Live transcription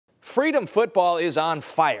Freedom football is on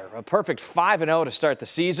fire, a perfect 5-0 to start the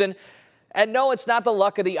season. And no, it's not the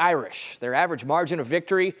luck of the Irish. Their average margin of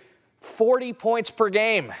victory, 40 points per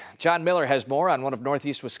game. John Miller has more on one of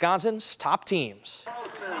Northeast Wisconsin's top teams.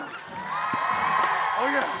 Oh,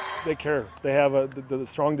 yeah. They care. They have the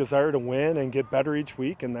strong desire to win and get better each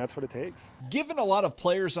week, and that's what it takes. Given a lot of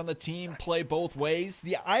players on the team play both ways,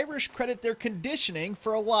 the Irish credit their conditioning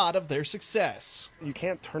for a lot of their success. You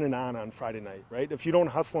can't turn it on Friday night, right? If you don't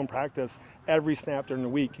hustle and practice every snap during the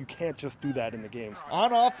week, you can't just do that in the game.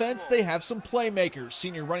 On offense, they have some playmakers.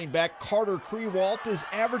 Senior running back Carter Krewalt is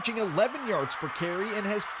averaging 11 yards per carry and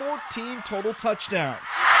has 14 total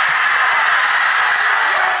touchdowns.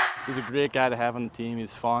 He's a great guy to have on the team.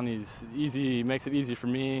 He's fun. He's easy. He makes it easy for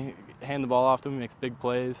me. Hand the ball off to him. He makes big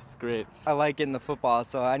plays. It's great. I like getting the football,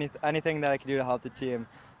 so anything that I can do to help the team,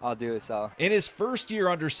 I'll do it. So. In his first year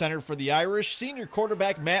under center for the Irish, senior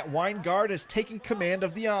quarterback Matt Weingard has taken command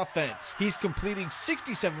of the offense. He's completing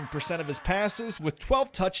 67% of his passes with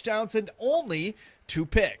 12 touchdowns and only 2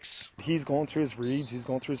 picks. He's going through his reads, he's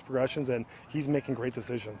going through his progressions, and he's making great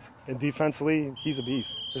decisions. And defensively, he's a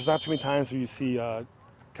beast. There's not too many times where you see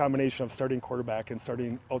combination of starting quarterback and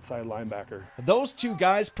starting outside linebacker. Those two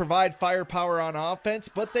guys provide firepower on offense,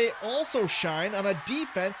 but they also shine on a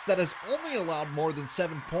defense that has only allowed more than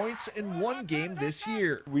 7 points in one game this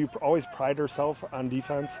year. We always pride ourselves on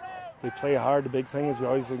defense. They play hard. The big thing is we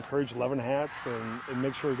always encourage 11 hats and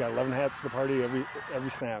make sure we got 11 hats to the party every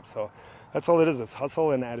snap. So that's all it is. It's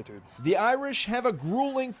hustle and attitude. The Irish have a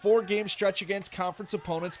grueling 4-game stretch against conference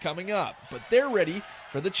opponents coming up, but they're ready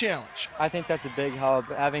for the challenge. I think that's a big help.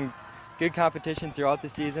 Having good competition throughout the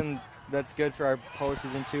season, that's good for our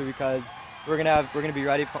postseason too, because we're gonna be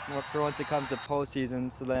ready for once it comes to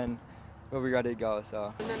postseason. So then we'll be ready to go.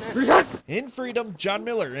 So. In Freedom, John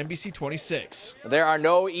Miller, NBC 26. There are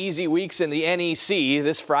no easy weeks in the NEC.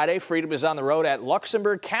 This Friday, Freedom is on the road at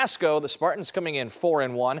Luxembourg Casco. The Spartans coming in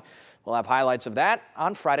 4-1. We'll have highlights of that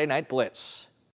on Friday Night Blitz.